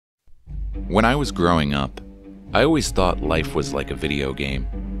When I was growing up, I always thought life was like a video game.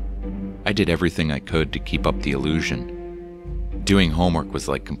 I did everything I could to keep up the illusion. Doing homework was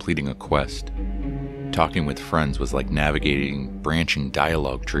like completing a quest. Talking with friends was like navigating branching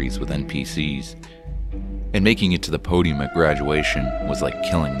dialogue trees with NPCs. And making it to the podium at graduation was like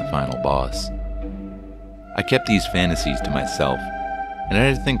killing the final boss. I kept these fantasies to myself, and I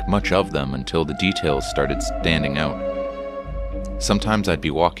didn't think much of them until the details started standing out. Sometimes I'd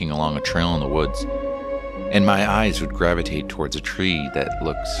be walking along a trail in the woods, and my eyes would gravitate towards a tree that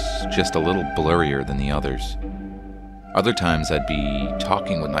looks just a little blurrier than the others. Other times I'd be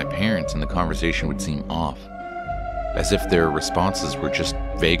talking with my parents and the conversation would seem off, as if their responses were just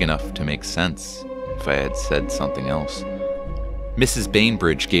vague enough to make sense if I had said something else. Mrs.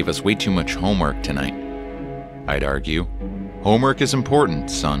 Bainbridge gave us way too much homework tonight, I'd argue. Homework is important,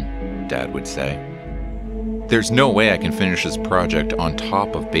 son, Dad would say. There's no way I can finish this project on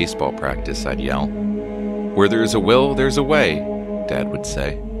top of baseball practice, I'd yell. Where there's a will, there's a way, Dad would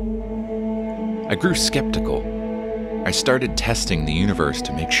say. I grew skeptical. I started testing the universe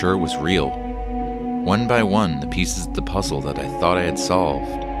to make sure it was real. One by one, the pieces of the puzzle that I thought I had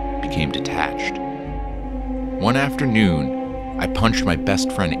solved became detached. One afternoon, I punched my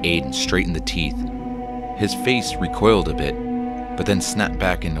best friend Aiden straight in the teeth. His face recoiled a bit, but then snapped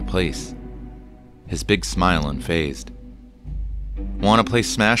back into place. His big smile unfazed. "Want to play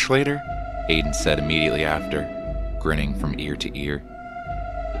Smash later?" Aiden said immediately after, grinning from ear to ear.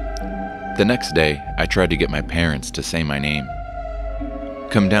 The next day, I tried to get my parents to say my name.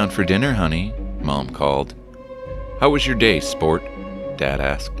 "Come down for dinner, honey," Mom called. "How was your day, sport?" Dad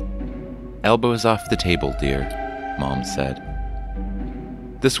asked. "Elbows off the table, dear," Mom said.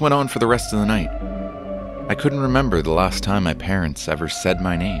 This went on for the rest of the night. I couldn't remember the last time my parents ever said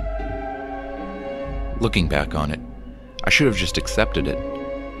my name. Looking back on it, I should have just accepted it.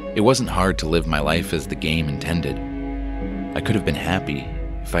 It wasn't hard to live my life as the game intended. I could have been happy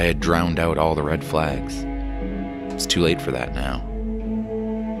if I had drowned out all the red flags. It's too late for that now.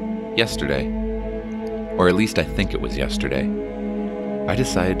 Yesterday, or at least I think it was yesterday, I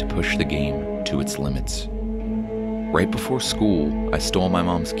decided to push the game to its limits. Right before school, I stole my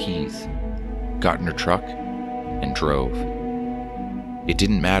mom's keys, got in her truck, and drove. It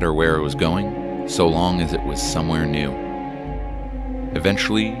didn't matter where I was going, so long as it was somewhere new.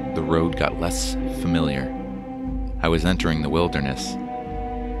 Eventually, the road got less familiar. I was entering the wilderness.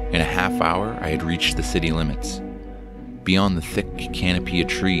 In a half hour, I had reached the city limits, beyond the thick canopy of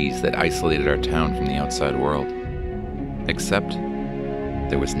trees that isolated our town from the outside world. Except,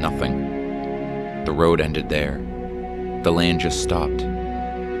 there was nothing. The road ended there. The land just stopped.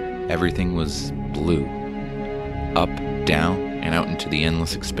 Everything was blue. Up, down, and out into the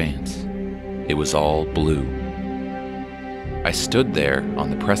endless expanse. It was all blue. I stood there on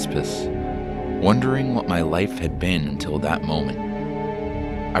the precipice, wondering what my life had been until that moment.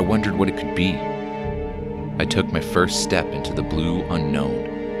 I wondered what it could be. I took my first step into the blue unknown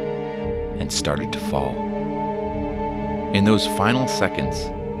and started to fall. In those final seconds,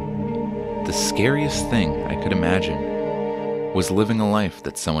 the scariest thing I could imagine was living a life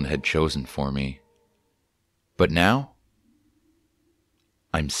that someone had chosen for me. But now,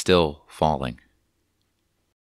 I'm still falling.